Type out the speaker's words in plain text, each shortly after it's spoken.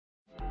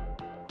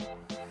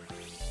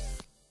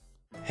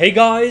Hey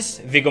guys,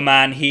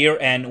 Vigoman here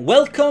and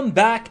welcome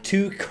back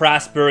to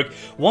Crasburg.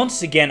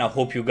 Once again, I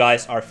hope you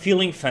guys are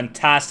feeling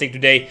fantastic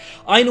today.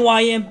 I know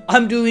I am.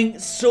 I'm doing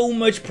so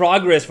much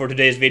progress for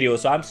today's video,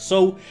 so I'm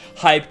so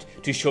hyped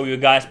to show you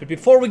guys. But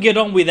before we get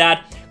on with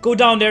that, go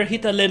down there,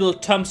 hit that little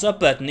thumbs up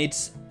button.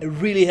 It's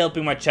really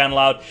helping my channel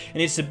out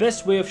and it's the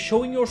best way of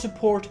showing your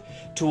support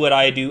to what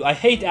I do. I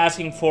hate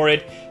asking for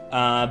it,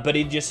 but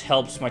it just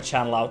helps my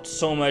channel out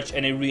so much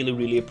and I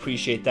really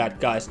appreciate that,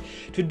 guys.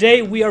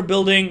 Today we are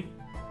building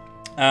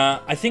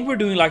I think we're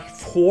doing like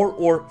 4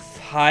 or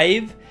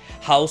 5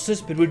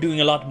 houses, but we're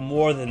doing a lot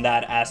more than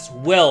that as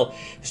well.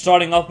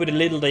 Starting off with a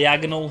little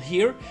diagonal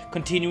here,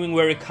 continuing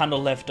where we kind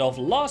of left off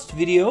last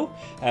video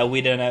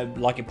with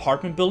an like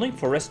apartment building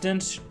for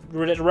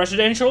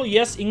residential,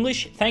 yes,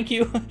 English, thank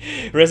you,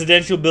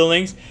 residential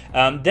buildings.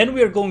 Then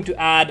we are going to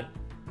add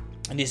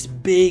this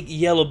big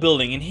yellow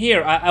building. In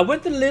here, I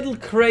went a little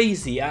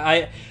crazy.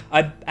 I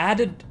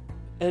added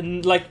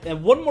like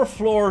one more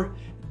floor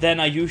than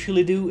I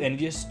usually do, and it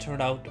just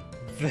turned out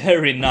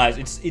very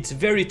nice. It's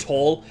very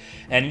tall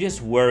and it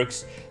just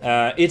works.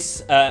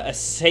 It's a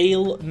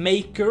sail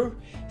maker,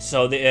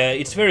 so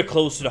it's very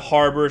close to the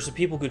harbor, so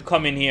people could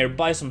come in here,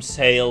 buy some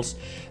sails.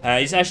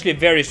 It's actually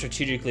very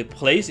strategically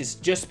placed. It's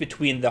just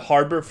between the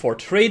harbor for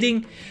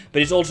trading,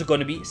 but it's also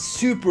going to be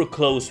super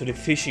close to the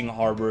fishing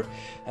harbor,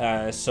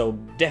 so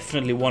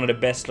definitely one of the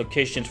best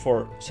locations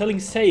for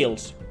selling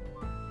sails.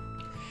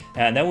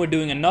 And then we're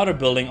doing another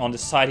building on the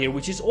side here,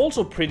 which is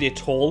also pretty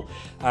tall,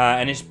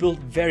 and it's built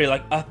very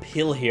like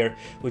uphill here,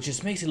 which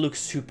just makes it look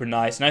super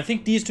nice. And I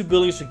think these two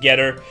buildings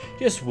together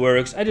just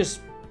works.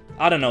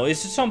 I don't know,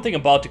 it's just something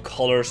about the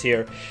colors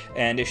here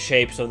and the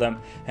shapes of them.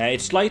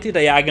 It's slightly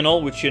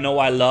diagonal, which you know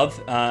I love.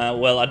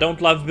 Well, I don't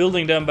love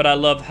building them, but I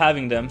love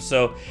having them,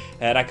 so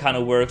that kind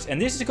of works.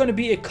 And this is going to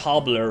be a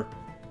cobbler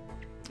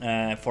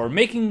for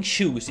making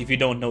shoes, if you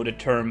don't know the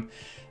term.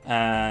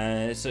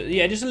 So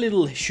yeah, just a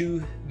little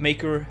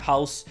shoemaker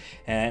house,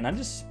 and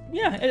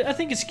I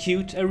think it's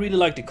cute. I really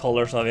like the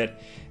colors of it,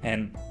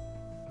 and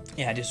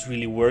yeah, it just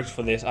really works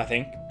for this, I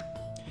think.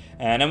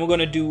 And then we're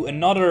gonna do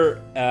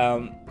another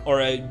or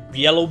a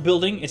yellow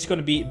building. It's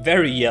gonna be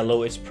very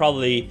yellow. It's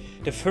probably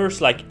the first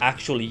like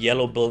actual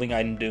yellow building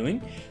I'm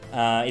doing.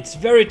 It's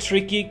very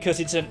tricky because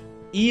it's an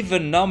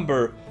even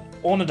number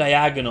on a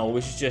diagonal,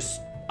 which is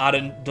just, I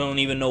don't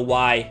even know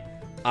why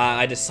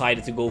I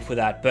decided to go for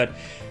that, but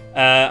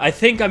I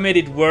think I made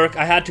it work.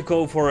 I had to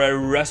go for a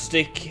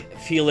rustic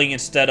feeling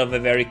instead of a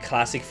very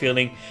classic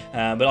feeling,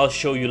 but I'll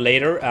show you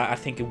later. I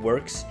think it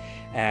works.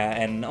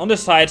 And on the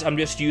sides, I'm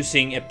just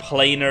using a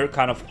plainer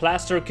kind of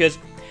plaster because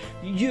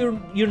you're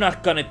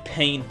not gonna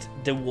paint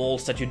the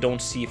walls that you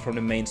don't see from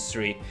the main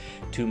street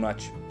too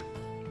much.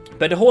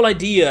 But the whole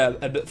idea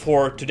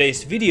for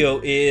today's video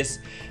is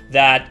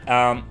that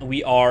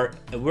we are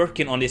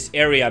working on this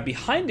area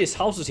behind these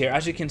houses here,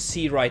 as you can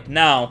see right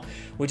now,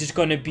 which is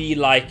going to be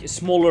like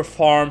smaller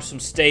farms,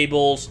 some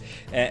stables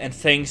and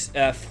things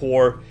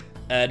for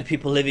the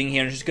people living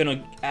here. Just going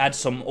to add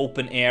some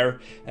open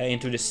air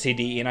into the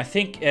city, and I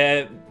think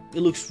it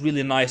looks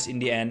really nice in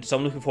the end, so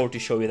I'm looking forward to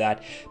show you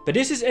that. But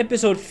this is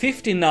episode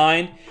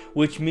 59,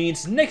 which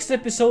means next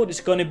episode is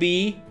going to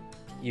be,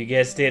 you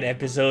guessed it,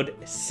 episode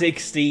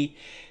 60,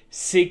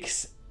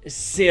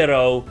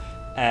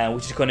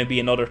 which is going to be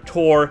another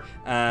tour,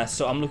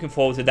 so I'm looking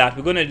forward to that.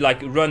 We're going to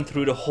like run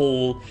through the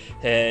whole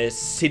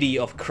city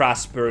of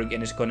Crasburg,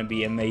 and it's going to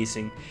be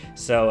amazing.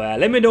 So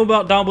let me know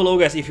down below,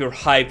 guys, if you're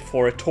hyped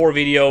for a tour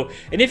video,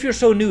 and if you're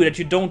so new that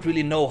you don't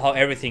really know how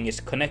everything is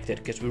connected,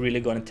 because we're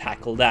really going to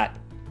tackle that.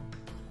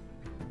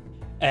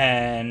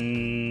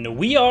 And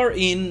we are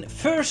in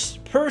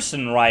first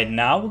person right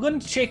now. We're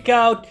going to check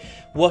out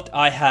what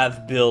I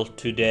have built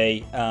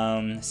today.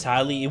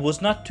 Sadly, it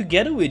was not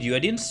together with you. I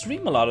didn't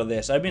stream a lot of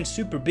this. I've been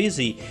super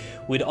busy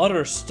with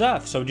other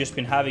stuff, so I've just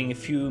been having a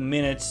few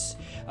minutes,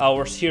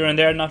 hours here and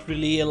there, not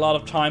really a lot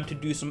of time to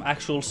do some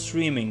actual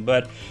streaming,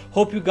 but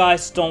hope you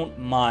guys don't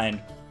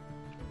mind.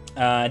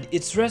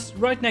 It's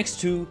right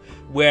next to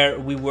where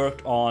we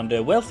worked on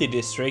the wealthy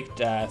district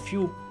a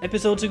few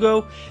episodes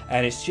ago,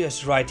 and it's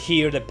just right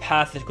here. The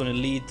path is going to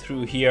lead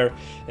through here.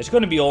 It's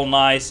going to be all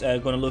nice.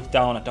 Going to look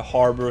down at the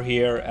harbor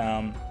here,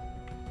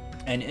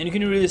 and you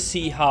can really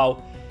see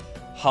how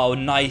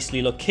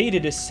nicely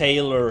located the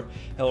sailor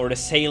or the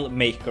sail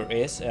maker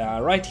is.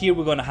 Right here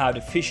we're going to have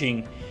the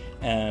fishing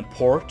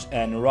port,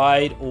 and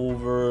right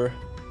over,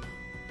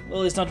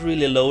 well, it's not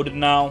really loaded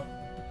now.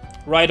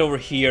 Right over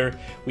here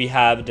we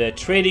have the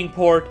trading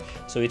port,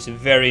 so it's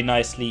very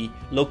nicely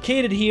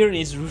located here, and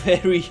it's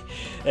very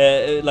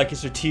like a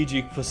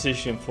strategic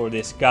position for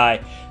this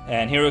guy.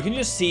 And here you can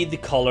just see the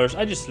colors.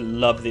 I just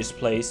love this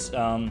place.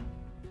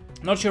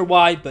 Not sure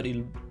why, but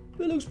it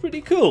looks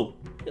pretty cool.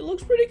 It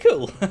looks pretty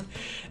cool.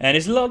 And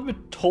it's a little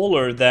bit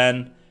taller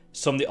than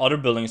some of the other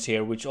buildings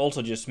here, which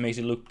also just makes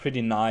it look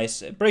pretty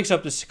nice. It breaks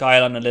up the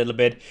skyline a little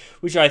bit,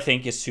 which I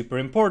think is super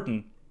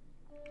important.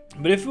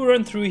 But if we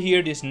run through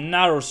here, this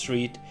narrow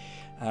street,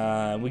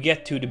 we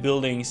get to the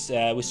buildings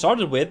we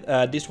started with,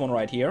 this one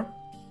right here.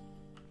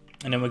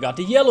 And then we got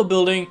the yellow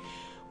building,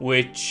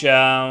 which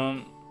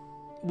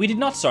we did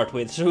not start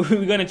with, so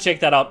we're gonna check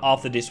that out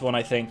after this one,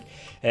 I think.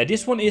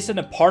 This one is an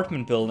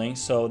apartment building,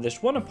 so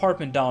there's one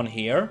apartment down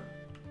here,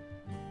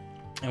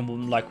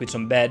 and like with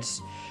some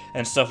beds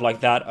and stuff like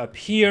that. Up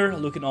here,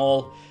 looking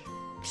all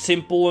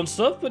simple and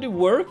stuff, but it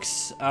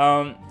works.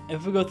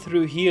 If we go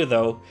through here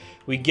though,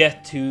 we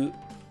get to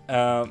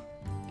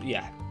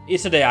yeah,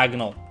 it's a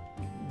diagonal.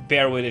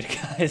 Bear with it,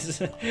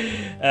 guys.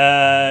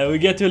 We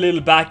get to a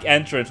little back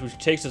entrance, which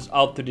takes us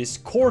out to this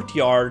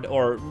courtyard,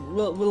 or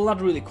well,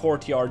 not really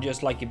courtyard,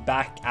 just like a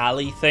back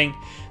alley thing.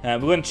 We're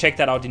gonna check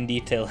that out in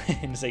detail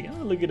in a second.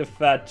 Oh, look at the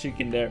fat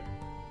chicken there.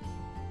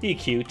 He's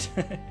cute.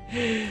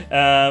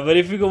 But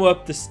if we go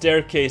up the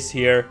staircase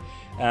here,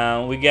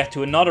 we get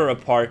to another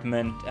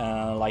apartment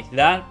like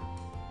that.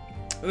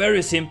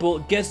 Very simple,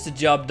 gets the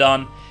job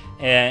done,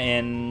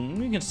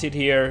 and you can sit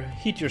here,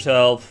 heat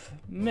yourself,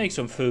 make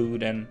some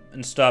food and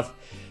stuff.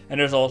 And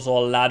there's also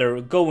a ladder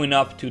going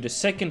up to the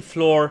second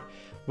floor,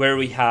 where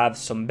we have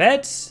some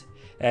beds.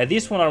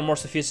 These ones are more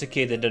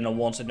sophisticated than the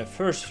ones in the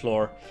first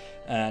floor,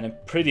 and a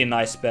pretty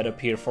nice bed up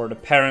here for the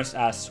parents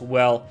as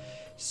well.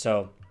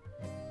 So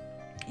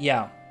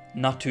yeah,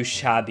 not too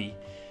shabby.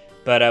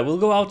 But we'll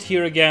go out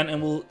here again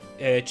and we'll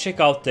check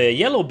out the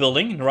yellow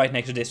building right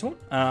next to this one.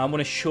 I'm going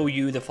to show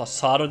you the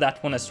facade of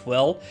that one as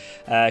well,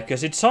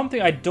 because it's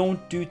something I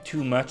don't do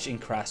too much in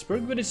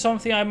Crasburg, but it's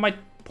something I might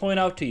point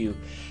out to you.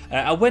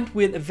 I went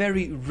with a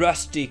very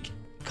rustic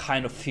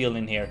kind of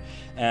feeling here.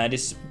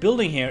 This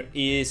building here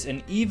is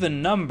an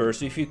even number,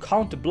 so if you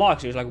count the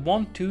blocks, there's like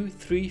 1, 2,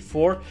 3,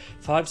 4,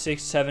 5,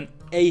 6, 7,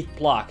 8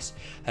 blocks,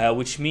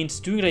 which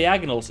means doing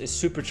diagonals is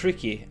super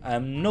tricky.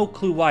 No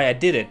clue why I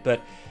did it,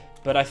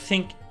 but I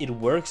think it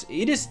works.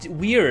 It is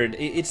weird.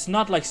 It's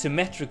not like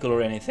symmetrical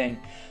or anything,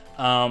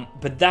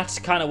 but that's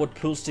kind of what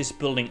pulls this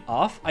building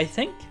off, I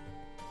think.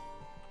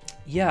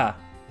 Yeah,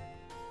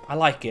 I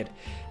like it.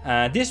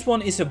 This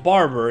one is a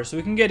barber, so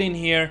we can get in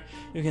here.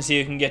 You can see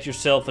you can get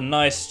yourself a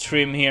nice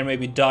trim here,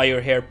 maybe dye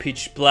your hair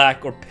pitch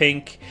black or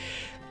pink,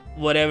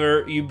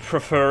 whatever you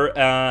prefer.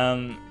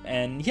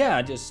 And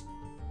yeah, just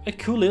a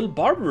cool little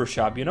barber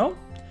shop, you know.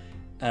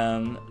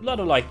 A lot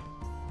of like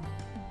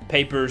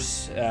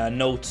papers,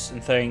 notes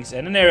and things,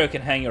 and an area you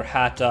can hang your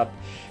hat up,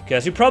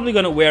 because you're probably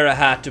gonna wear a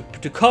hat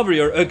to cover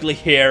your ugly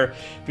hair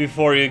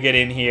before you get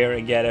in here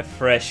and get a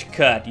fresh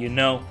cut, you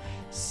know.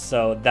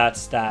 So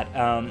that's that.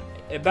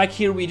 Back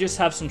here we just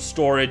have some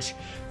storage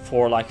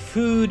for like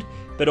food,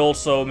 but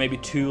also maybe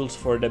tools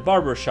for the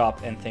barber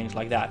shop and things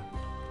like that.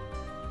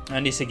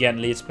 And this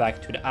again leads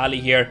back to the alley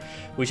here,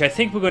 which I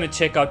think we're gonna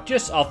check out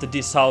just after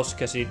this house,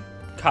 because it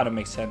kind of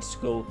makes sense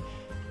to go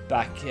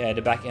back,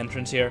 the back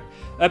entrance here.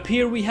 Up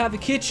here we have a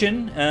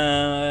kitchen.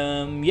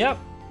 Yeah,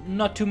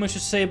 not too much to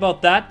say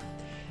about that.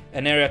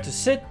 An area to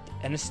sit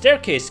and a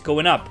staircase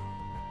going up.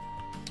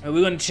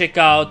 We're gonna check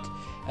out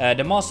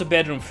the master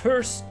bedroom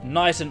first.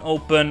 Nice and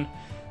open,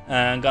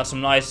 and got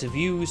some nice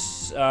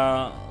views.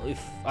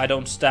 If I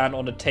don't stand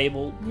on the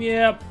table,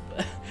 yeah,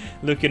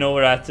 looking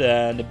over at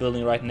the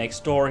building right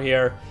next door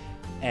here,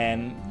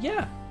 and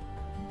yeah,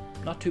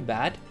 not too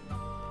bad.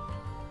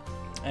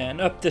 And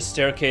up the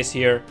staircase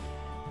here,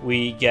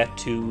 we get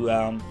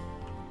to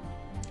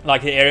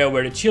like the area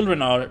where the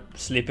children are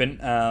sleeping.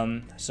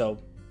 So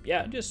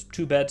yeah, just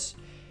 2 beds,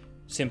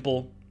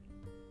 simple.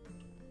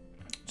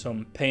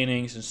 Some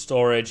paintings and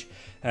storage,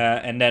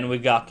 and then we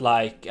got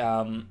like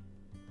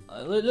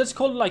let's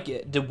call it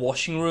like the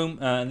washing room.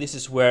 This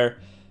is where,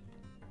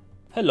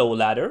 hello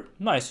ladder,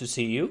 nice to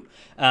see you.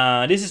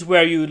 This is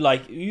where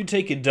you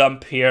take a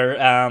dump here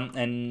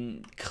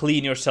and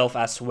clean yourself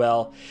as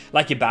well,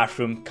 like a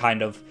bathroom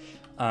kind of,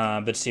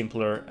 but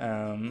simpler.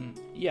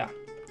 Yeah,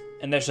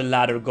 and there's a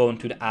ladder going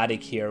to the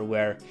attic here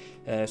where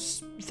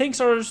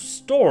things are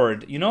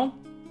stored, you know,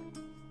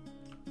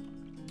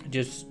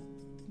 just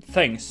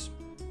things.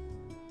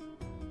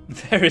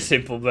 Very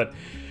simple, but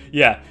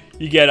yeah,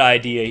 you get the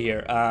idea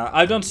here.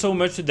 I've done so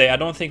much today, I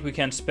don't think we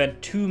can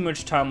spend too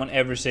much time on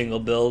every single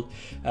build,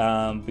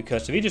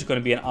 because the video is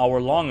going to be an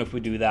hour long if we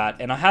do that,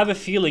 and I have a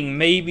feeling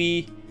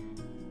maybe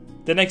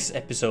the next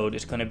episode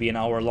is going to be an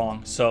hour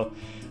long, so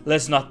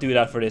let's not do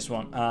that for this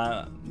one.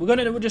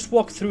 We'll just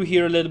walk through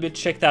here a little bit,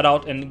 check that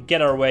out, and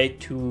get our way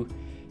to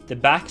the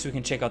back so we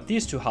can check out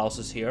these 2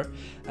 houses here.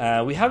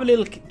 We have a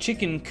little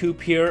chicken coop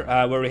here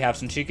where we have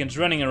some chickens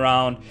running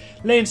around,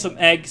 laying some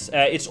eggs.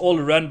 It's all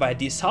run by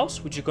this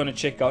house, which you're going to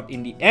check out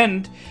in the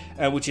end,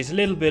 which is a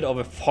little bit of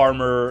a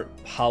farmer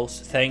house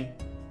thing.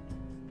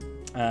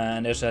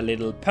 And there's a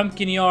little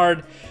pumpkin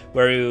yard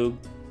where you,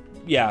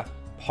 yeah,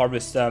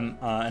 harvest them,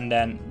 and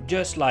then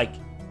just like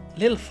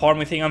little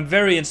farming thing. I'm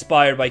very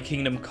inspired by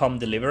Kingdom Come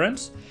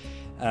Deliverance.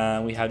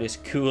 We have this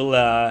cool,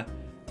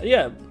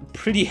 yeah,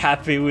 pretty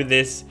happy with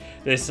this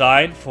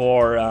design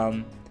for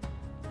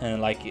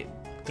like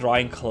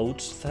drying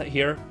clothes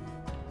here.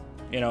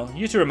 You know,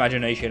 use your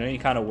imagination and it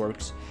kind of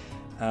works.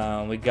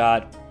 We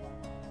got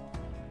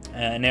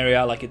an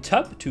area like a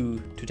tub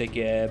to take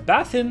a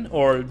bath in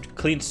or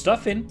clean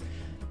stuff in.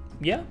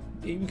 Yeah,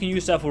 you can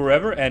use that for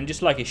wherever, and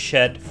just like a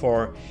shed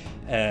for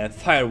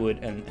firewood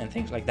and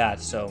things like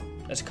that. So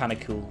that's kind of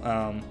cool.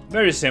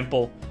 Very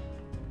simple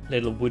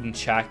little wooden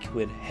shack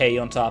with hay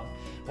on top,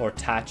 or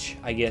thatch,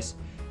 I guess.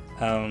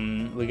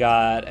 We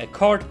got a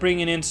cart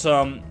bringing in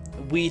some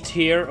wheat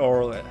here,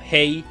 or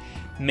hay,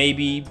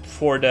 maybe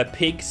for the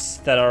pigs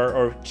that are,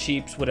 or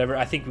sheep, whatever.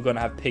 I think we're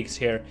gonna have pigs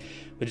here,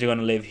 which are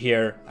gonna live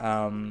here,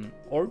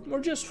 or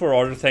just for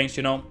other things,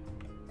 you know.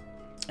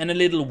 And a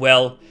little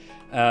well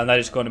that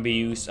is going to be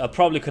used. I'll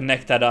probably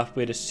connect that up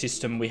with a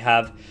system we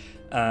have,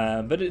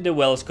 but the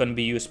well is going to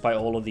be used by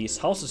all of these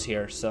houses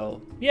here.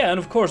 So yeah, and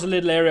of course a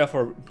little area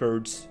for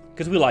birds,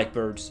 because we like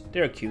birds,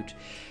 they're cute.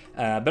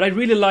 But I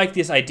really like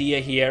this idea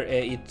here.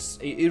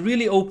 It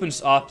really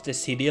opens up the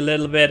city a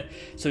little bit,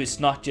 so it's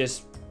not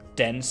just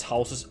dense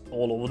houses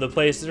all over the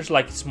place. There's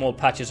like small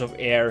patches of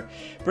air,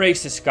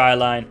 breaks the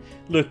skyline,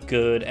 look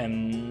good,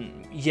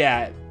 and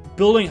yeah,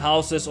 building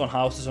houses on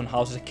houses on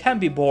houses, it can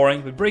be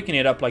boring, but breaking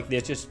it up like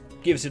this just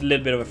gives it a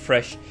little bit of a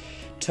fresh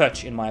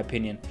touch, in my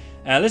opinion.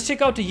 Let's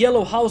check out the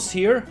yellow house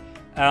here.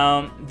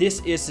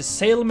 This is the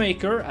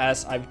sailmaker,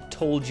 as I've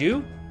told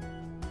you.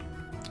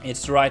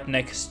 It's right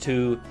next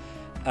to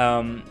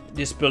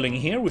this building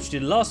here, which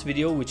did the last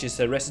video, which is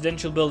a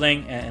residential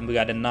building, and we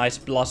got a nice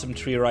blossom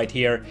tree right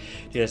here,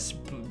 just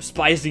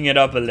spicing it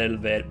up a little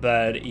bit.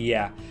 But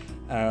yeah,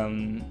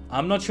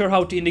 I'm not sure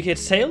how to indicate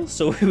sail,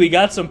 so we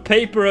got some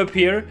paper up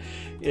here.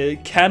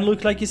 It can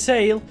look like a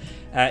sail.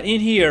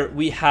 In here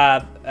we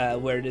have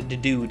where the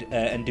dude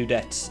and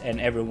dudettes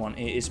and everyone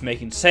is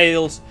making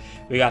sails.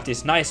 We got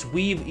this nice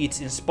weave. It's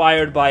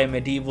inspired by a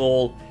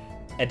medieval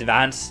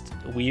advanced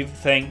weave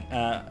thing,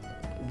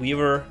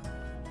 weaver.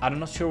 I'm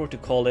not sure what to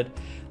call it,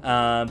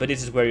 but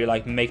this is where you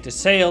like make the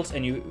sails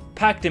and you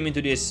pack them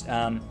into this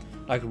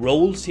like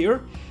rolls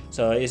here.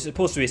 So it's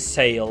supposed to be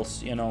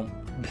sails, you know,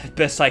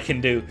 best I can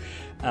do.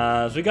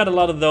 So we got a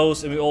lot of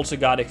those, and we also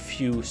got a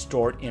few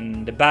stored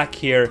in the back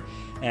here.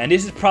 And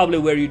this is probably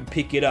where you'd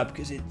pick it up,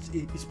 because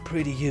it's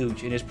pretty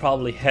huge and it's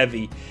probably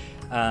heavy.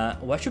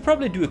 Well, I should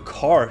probably do a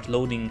cart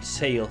loading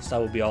sails.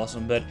 That would be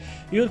awesome. But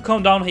you'll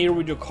come down here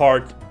with your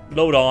cart,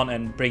 load on,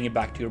 and bring it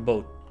back to your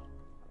boat.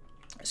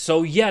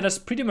 So yeah, that's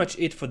pretty much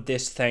it for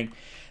this thing.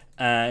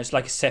 It's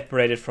like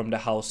separated from the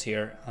house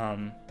here.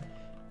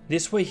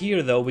 This way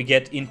here, though, we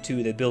get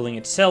into the building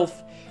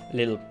itself. A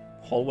little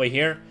hallway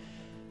here.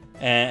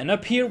 And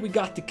up here we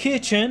got the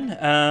kitchen.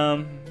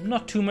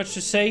 Not too much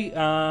to say.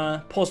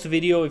 Pause the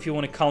video if you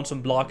want to count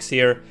some blocks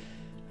here.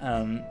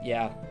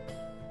 Yeah.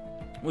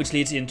 Which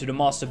leads into the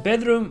master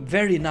bedroom.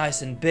 Very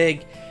nice and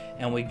big.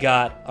 And we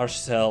got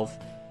ourselves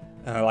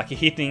like a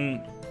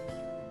heating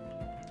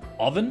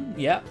oven.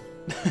 Yeah,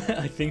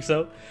 I think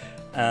so.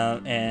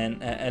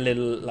 And a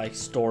little like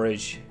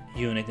storage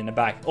unit in the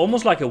back.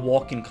 Almost like a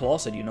walk-in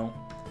closet, you know.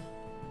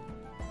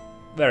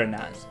 Very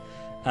nice.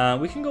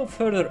 We can go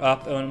further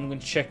up and I'm going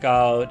to check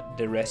out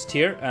the rest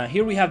here.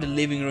 Here we have the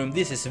living room.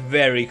 This is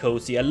very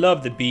cozy. I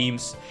love the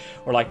beams,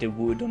 or like the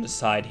wood on the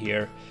side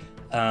here.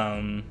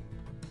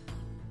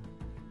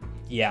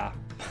 Yeah.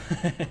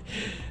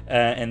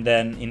 And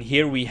then in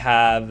here we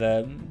have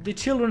the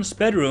children's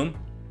bedroom,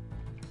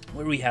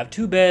 where we have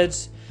 2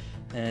 beds.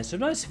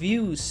 Some nice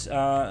views.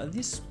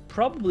 These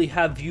probably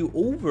have view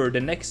over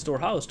the next door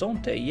house,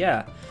 don't they?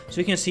 Yeah.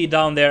 So you can see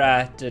down there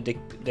at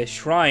the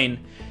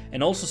shrine,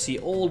 and also see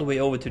all the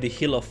way over to the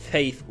Hill of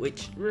Faith,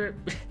 which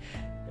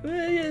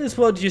is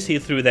what you see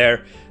through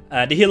there.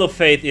 The Hill of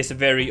Faith is a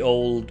very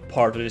old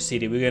part of the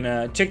city. We're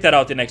gonna check that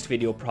out in the next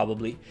video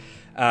probably.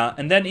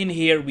 And then in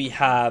here we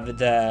have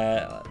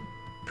the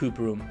poop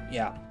room.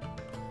 Yeah,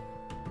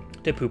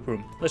 the poop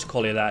room. Let's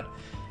call it that.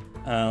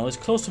 Let's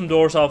close some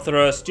doors after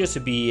us, just to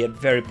be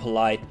very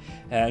polite.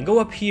 And go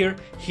up here.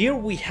 Here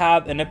we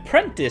have an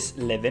apprentice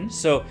living.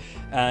 So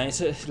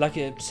it's like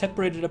a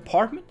separated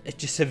apartment. It's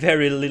just a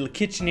very little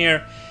kitchen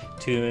here,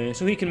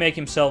 so he can make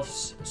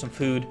himself some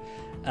food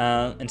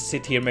and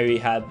sit here. Maybe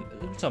have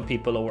some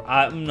people over.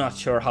 I'm not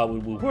sure how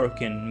it would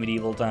work in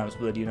medieval times,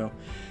 but you know.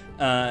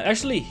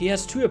 Actually, he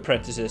has 2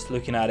 apprentices.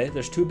 Looking at it,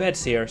 there's 2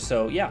 beds here.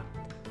 So yeah,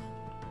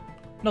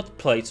 not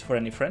plates for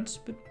any friends,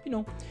 but you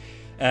know.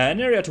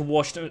 An area to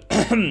wash them.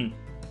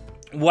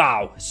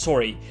 Wow,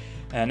 sorry.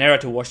 An area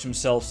to wash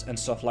themselves and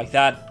stuff like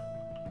that.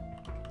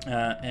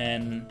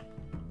 And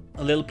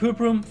a little poop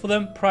room for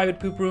them, private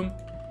poop room.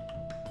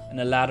 And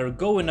a ladder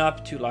going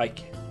up to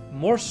like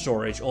more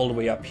storage all the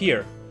way up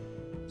here.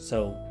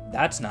 So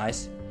that's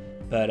nice.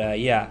 But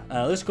yeah,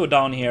 let's go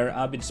down here.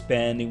 I've been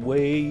spending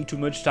way too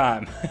much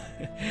time.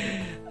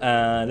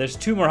 There's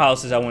 2 more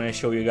houses I want to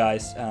show you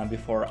guys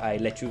before I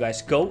let you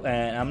guys go.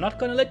 And I'm not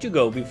gonna let you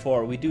go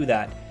before we do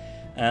that.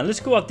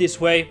 Let's go out this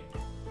way,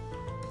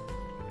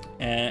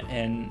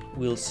 and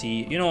we'll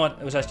see. You know what?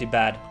 It was actually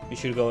bad. We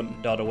should go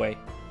the other way.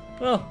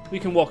 Well, we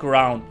can walk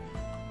around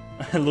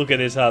and look at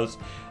this house.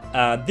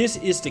 This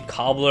is the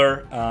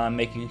cobbler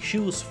making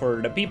shoes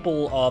for the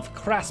people of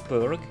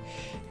Crasburg,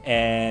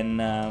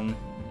 and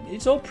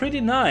it's all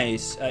pretty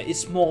nice. It's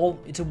small.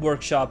 It's a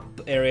workshop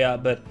area,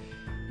 but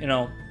you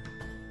know,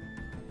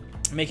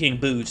 making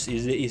boots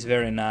is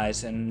very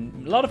nice,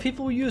 and a lot of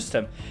people use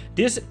them.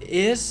 This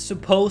is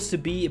supposed to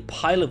be a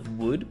pile of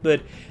wood,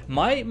 but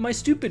my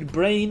stupid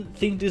brain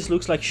thinks this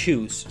looks like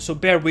shoes, so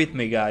bear with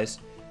me, guys.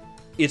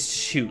 It's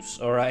shoes,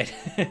 alright?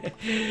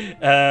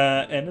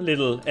 And a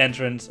little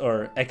entrance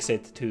or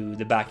exit to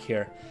the back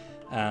here.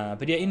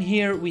 But yeah, in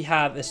here we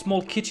have a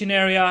small kitchen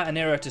area, an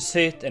area to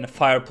sit, and a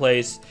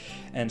fireplace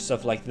and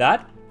stuff like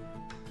that.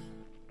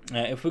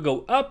 If we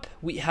go up,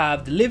 we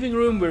have the living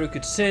room where we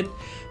could sit,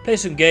 play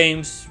some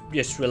games,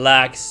 just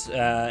relax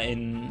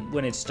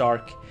when it's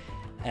dark,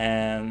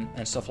 and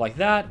stuff like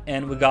that.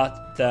 And we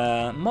got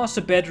the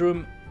master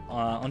bedroom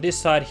on this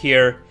side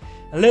here,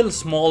 a little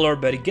smaller,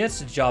 but it gets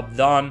the job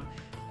done.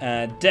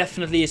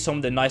 Definitely some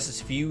of the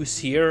nicest views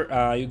here.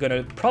 You're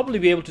gonna probably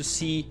be able to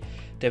see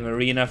the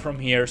marina from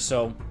here,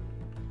 so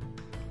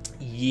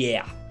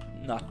yeah,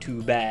 not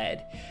too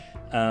bad.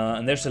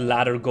 And there's a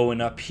ladder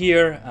going up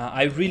here.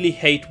 I really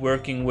hate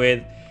working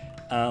with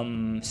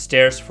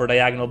stairs for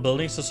diagonal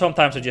buildings, so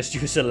sometimes I just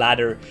use a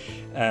ladder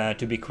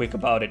to be quick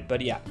about it.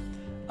 But yeah,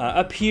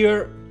 up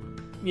here,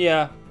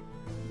 yeah,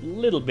 a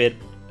little bit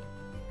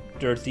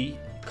dirty,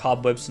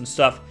 cobwebs and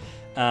stuff.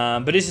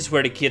 But this is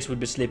where the kids would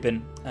be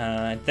sleeping.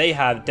 They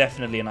have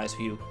definitely a nice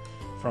view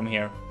from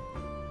here.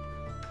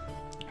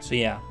 So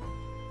yeah,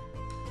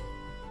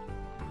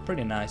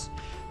 pretty nice.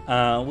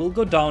 We'll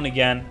go down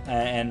again,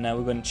 and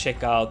we're going to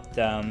check out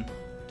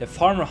the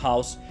farmer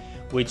house,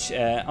 which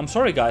I'm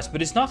sorry guys,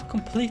 but it's not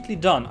completely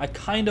done. I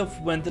kind of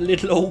went a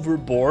little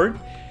overboard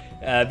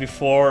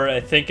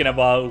before thinking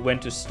about when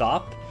to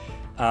stop,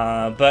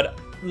 but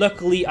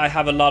luckily I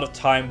have a lot of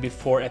time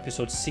before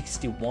episode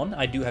 61.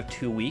 I do have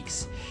 2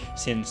 weeks,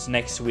 since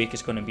next week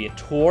is going to be a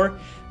tour,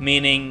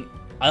 meaning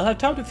I'll have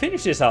time to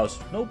finish this house,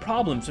 no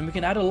problems, and we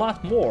can add a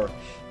lot more.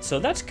 So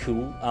that's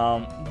cool.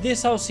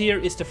 This house here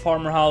is the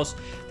farmer house.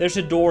 There's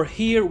a door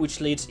here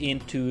which leads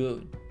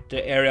into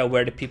the area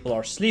where the people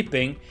are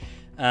sleeping.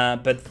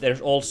 But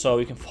there's also,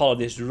 you can follow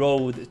this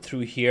road through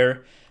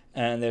here,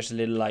 and there's a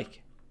little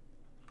like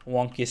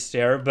wonky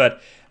stair,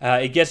 but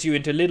it gets you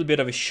into a little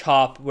bit of a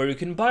shop where you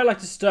can buy like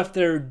the stuff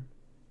they're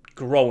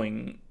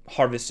growing,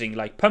 harvesting,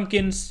 like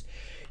pumpkins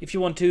if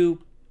you want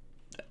to,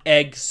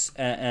 eggs,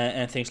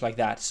 and things like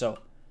that. So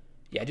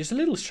yeah, just a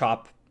little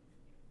shop,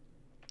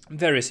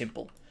 very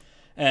simple.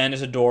 And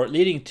there's a door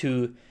leading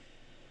to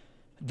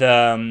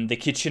the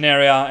kitchen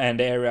area and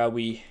the area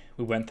we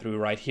went through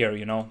right here,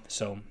 you know.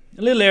 So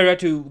a little area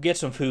to get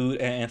some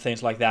food and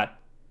things like that.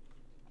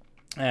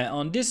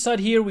 On this side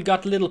here we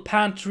got a little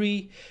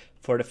pantry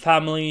for the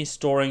family,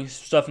 storing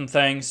stuff and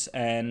things,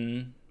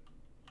 and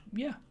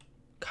yeah,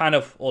 kind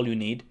of all you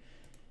need.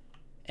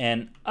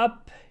 And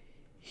up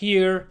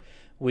here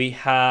we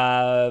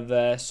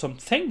have some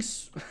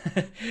things.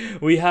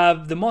 We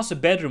have the master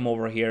bedroom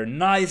over here,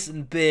 nice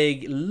and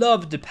big.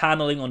 Love the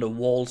paneling on the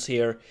walls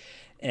here,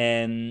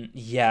 and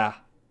yeah,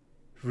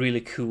 really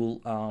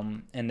cool.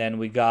 And then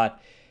we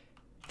got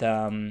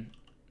the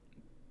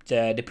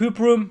poop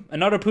room,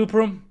 another poop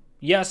room.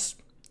 Yes,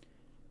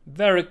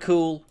 very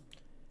cool.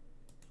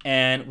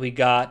 And we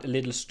got a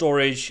little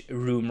storage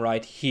room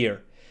right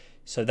here.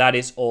 So that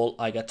is all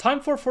I got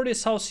time for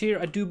this house here.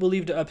 I do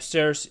believe the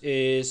upstairs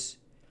is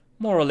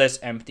more or less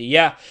empty.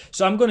 Yeah,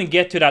 so I'm gonna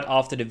get to that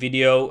after the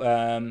video,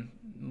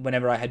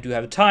 whenever I do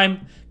have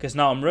time, because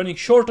now I'm running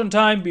short on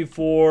time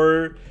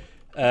before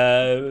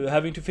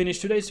having to finish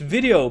today's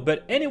video.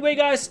 But anyway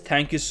guys,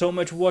 thank you so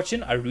much for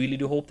watching. I really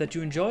do hope that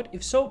you enjoyed.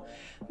 If so,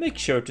 make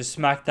sure to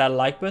smack that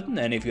like button,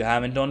 and if you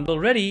haven't done it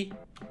already,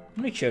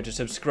 make sure to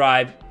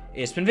subscribe.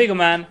 It's been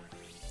Vigoman,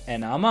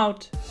 and I'm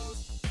out.